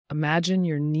Imagine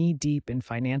you're knee-deep in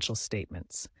financial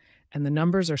statements, and the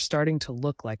numbers are starting to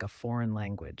look like a foreign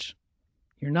language.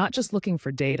 You're not just looking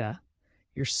for data,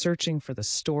 you're searching for the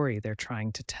story they're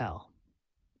trying to tell.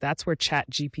 That's where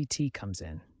ChatGPT comes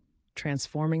in,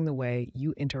 transforming the way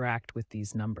you interact with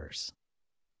these numbers.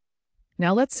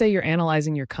 Now, let's say you're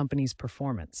analyzing your company's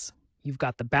performance. You've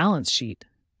got the balance sheet,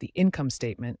 the income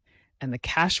statement, and the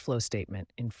cash flow statement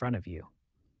in front of you.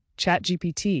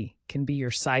 ChatGPT can be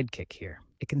your sidekick here.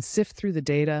 It can sift through the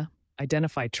data,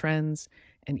 identify trends,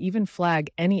 and even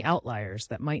flag any outliers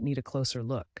that might need a closer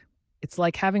look. It's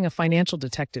like having a financial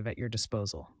detective at your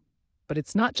disposal. But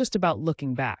it's not just about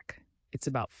looking back, it's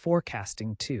about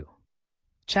forecasting too.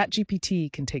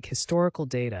 ChatGPT can take historical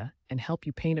data and help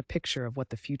you paint a picture of what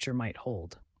the future might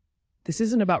hold. This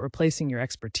isn't about replacing your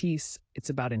expertise,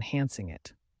 it's about enhancing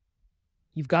it.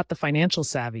 You've got the financial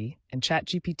savvy, and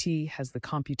ChatGPT has the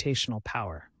computational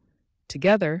power.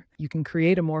 Together, you can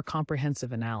create a more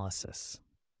comprehensive analysis.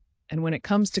 And when it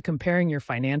comes to comparing your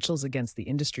financials against the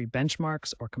industry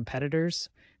benchmarks or competitors,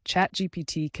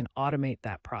 ChatGPT can automate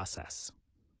that process.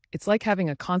 It's like having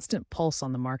a constant pulse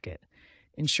on the market,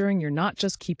 ensuring you're not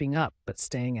just keeping up, but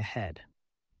staying ahead.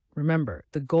 Remember,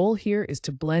 the goal here is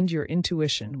to blend your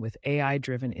intuition with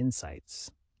AI-driven insights.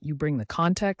 You bring the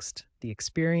context, the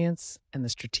experience, and the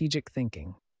strategic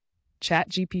thinking.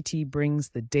 ChatGPT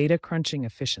brings the data crunching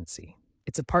efficiency.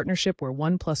 It's a partnership where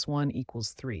 1 plus 1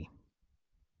 equals 3.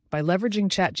 By leveraging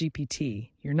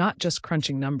ChatGPT, you're not just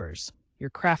crunching numbers,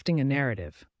 you're crafting a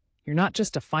narrative. You're not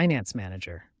just a finance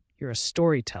manager, you're a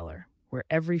storyteller, where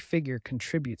every figure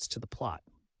contributes to the plot.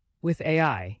 With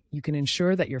AI, you can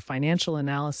ensure that your financial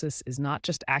analysis is not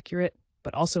just accurate,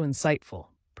 but also insightful,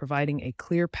 providing a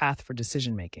clear path for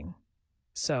decision-making.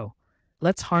 So,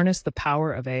 let's harness the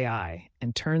power of AI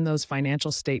and turn those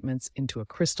financial statements into a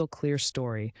crystal clear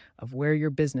story of where your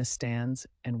business stands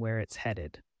and where it's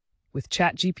headed. With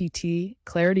ChatGPT,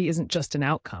 clarity isn't just an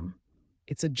outcome,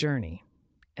 it's a journey.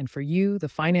 And for you, the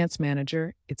finance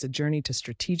manager, it's a journey to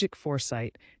strategic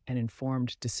foresight and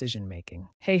informed decision-making.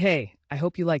 Hey, I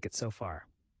hope you like it so far.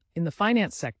 In the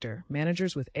finance sector,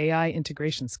 managers with AI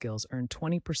integration skills earn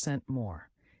 20% more.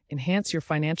 Enhance your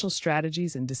financial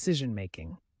strategies and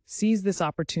decision-making. Seize this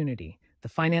opportunity. The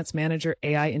Finance Manager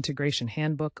AI Integration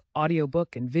Handbook,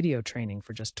 audiobook, and video training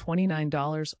for just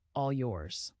 $29, all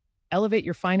yours. Elevate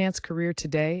your finance career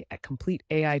today at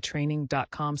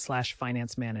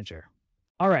completeaitraining.com/finance manager.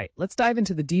 All right, let's dive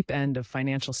into the deep end of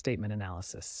financial statement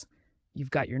analysis.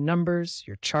 You've got your numbers,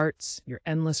 your charts, your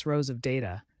endless rows of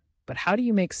data, but how do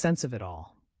you make sense of it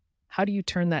all? How do you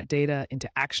turn that data into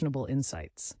actionable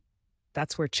insights?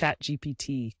 That's where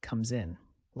ChatGPT comes in,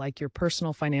 like your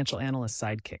personal financial analyst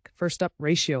sidekick. First up,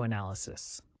 ratio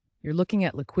analysis. You're looking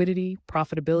at liquidity,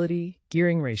 profitability,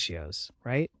 gearing ratios,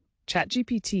 right?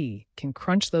 ChatGPT can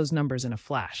crunch those numbers in a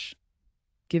flash,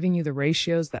 giving you the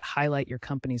ratios that highlight your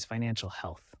company's financial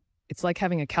health. It's like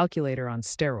having a calculator on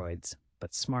steroids,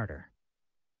 but smarter.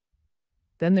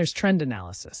 Then there's trend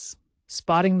analysis.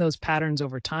 Spotting those patterns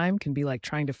over time can be like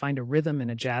trying to find a rhythm in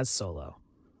a jazz solo.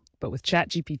 But with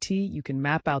ChatGPT, you can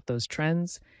map out those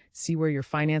trends, see where your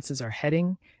finances are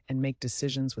heading, and make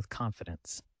decisions with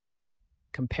confidence.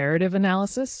 Comparative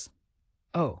analysis?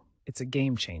 Oh, it's a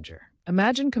game changer.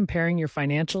 Imagine comparing your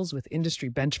financials with industry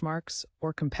benchmarks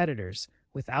or competitors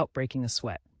without breaking a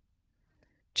sweat.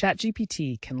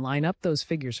 ChatGPT can line up those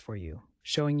figures for you,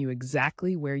 showing you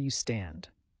exactly where you stand.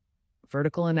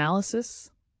 Vertical analysis?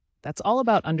 That's all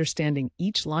about understanding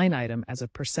each line item as a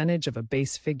percentage of a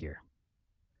base figure.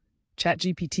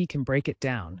 ChatGPT can break it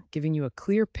down, giving you a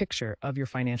clear picture of your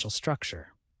financial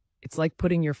structure. It's like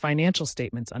putting your financial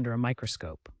statements under a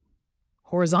microscope.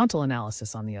 Horizontal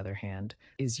analysis, on the other hand,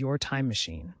 is your time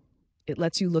machine. It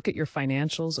lets you look at your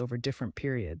financials over different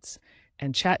periods,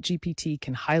 and ChatGPT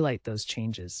can highlight those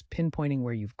changes, pinpointing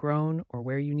where you've grown or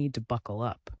where you need to buckle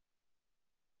up.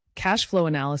 Cash flow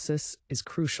analysis is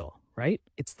crucial, right?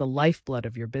 It's the lifeblood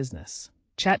of your business.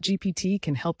 ChatGPT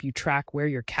can help you track where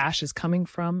your cash is coming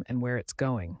from and where it's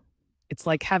going. It's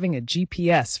like having a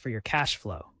GPS for your cash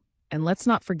flow. And let's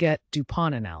not forget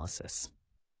DuPont analysis.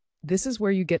 This is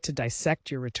where you get to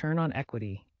dissect your return on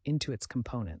equity into its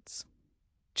components.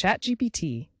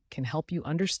 ChatGPT can help you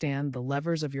understand the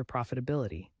levers of your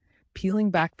profitability,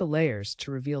 peeling back the layers to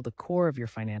reveal the core of your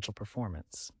financial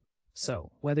performance.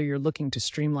 So, whether you're looking to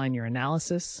streamline your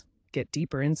analysis, get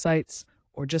deeper insights,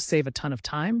 or just save a ton of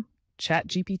time,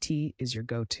 ChatGPT is your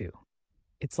go-to.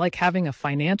 It's like having a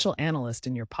financial analyst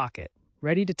in your pocket,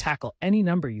 ready to tackle any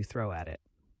number you throw at it.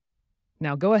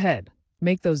 Now go ahead,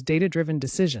 make those data-driven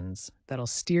decisions that'll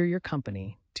steer your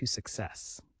company to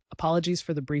success. Apologies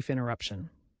for the brief interruption.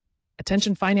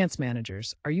 Attention finance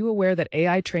managers, are you aware that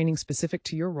AI training specific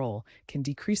to your role can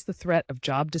decrease the threat of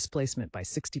job displacement by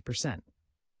 60%?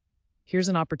 Here's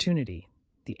an opportunity.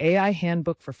 The AI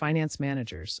Handbook for Finance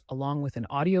Managers, along with an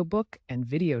audiobook and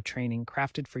video training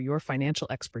crafted for your financial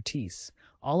expertise,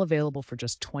 all available for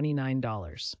just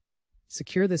 $29.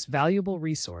 Secure this valuable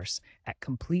resource at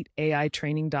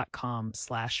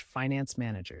completeaitraining.com/finance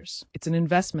managers. It's an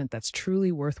investment that's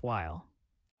truly worthwhile.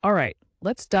 All right,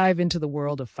 let's dive into the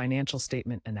world of financial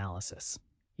statement analysis.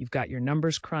 You've got your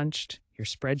numbers crunched, your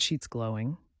spreadsheets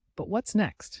glowing, but what's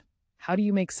next? How do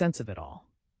you make sense of it all?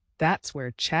 That's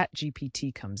where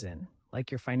ChatGPT comes in,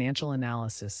 like your financial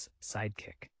analysis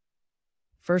sidekick.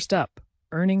 First up,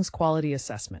 earnings quality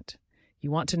assessment.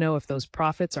 You want to know if those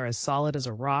profits are as solid as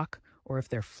a rock or if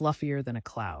they're fluffier than a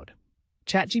cloud.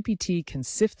 ChatGPT can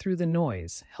sift through the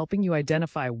noise, helping you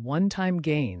identify one-time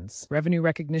gains, revenue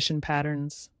recognition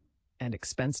patterns, and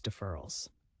expense deferrals.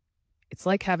 It's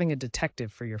like having a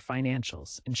detective for your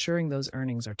financials, ensuring those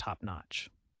earnings are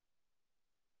top-notch.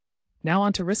 Now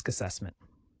on to risk assessment.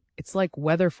 It's like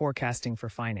weather forecasting for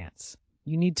finance.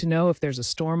 You need to know if there's a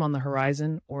storm on the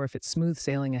horizon or if it's smooth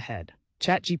sailing ahead.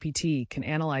 ChatGPT can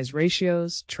analyze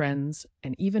ratios, trends,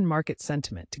 and even market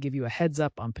sentiment to give you a heads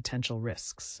up on potential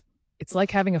risks. It's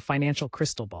like having a financial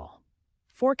crystal ball.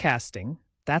 Forecasting,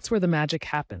 that's where the magic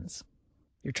happens.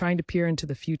 You're trying to peer into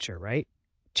the future, right?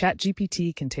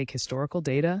 ChatGPT can take historical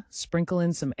data, sprinkle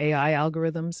in some AI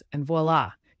algorithms, and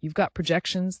voila, you've got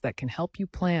projections that can help you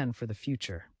plan for the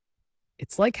future.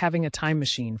 It's like having a time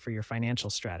machine for your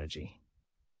financial strategy.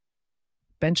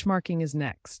 Benchmarking is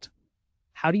next.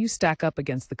 How do you stack up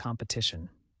against the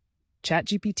competition?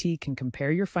 ChatGPT can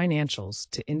compare your financials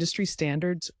to industry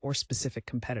standards or specific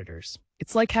competitors.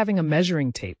 It's like having a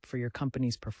measuring tape for your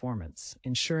company's performance,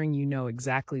 ensuring you know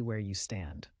exactly where you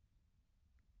stand.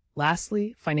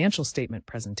 Lastly, financial statement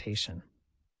presentation.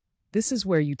 This is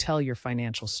where you tell your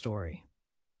financial story.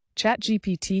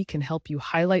 ChatGPT can help you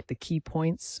highlight the key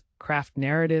points, craft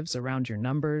narratives around your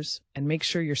numbers, and make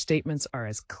sure your statements are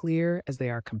as clear as they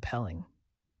are compelling.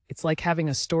 It's like having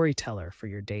a storyteller for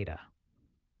your data.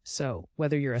 So,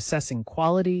 whether you're assessing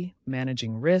quality,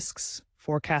 managing risks,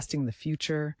 forecasting the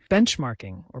future,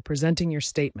 benchmarking, or presenting your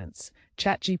statements,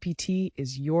 ChatGPT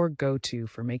is your go-to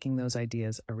for making those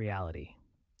ideas a reality.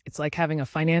 It's like having a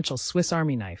financial Swiss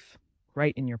Army knife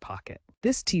right in your pocket.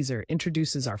 This teaser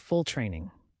introduces our full training.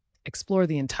 Explore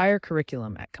the entire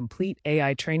curriculum at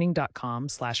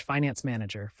completeaitraining.com/finance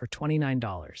manager for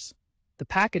 $29. The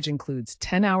package includes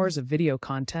 10 hours of video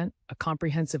content, a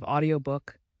comprehensive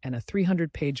audiobook, and a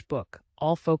 300-page book,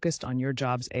 all focused on your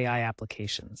job's AI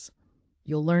applications.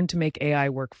 You'll learn to make AI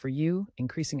work for you,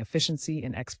 increasing efficiency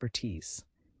and expertise.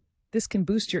 This can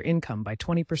boost your income by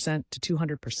 20% to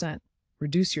 200%,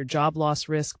 reduce your job loss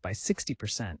risk by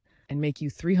 60%, and make you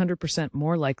 300%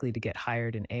 more likely to get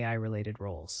hired in AI-related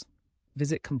roles.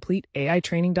 Visit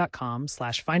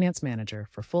completeaitraining.com/finance manager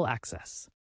for full access.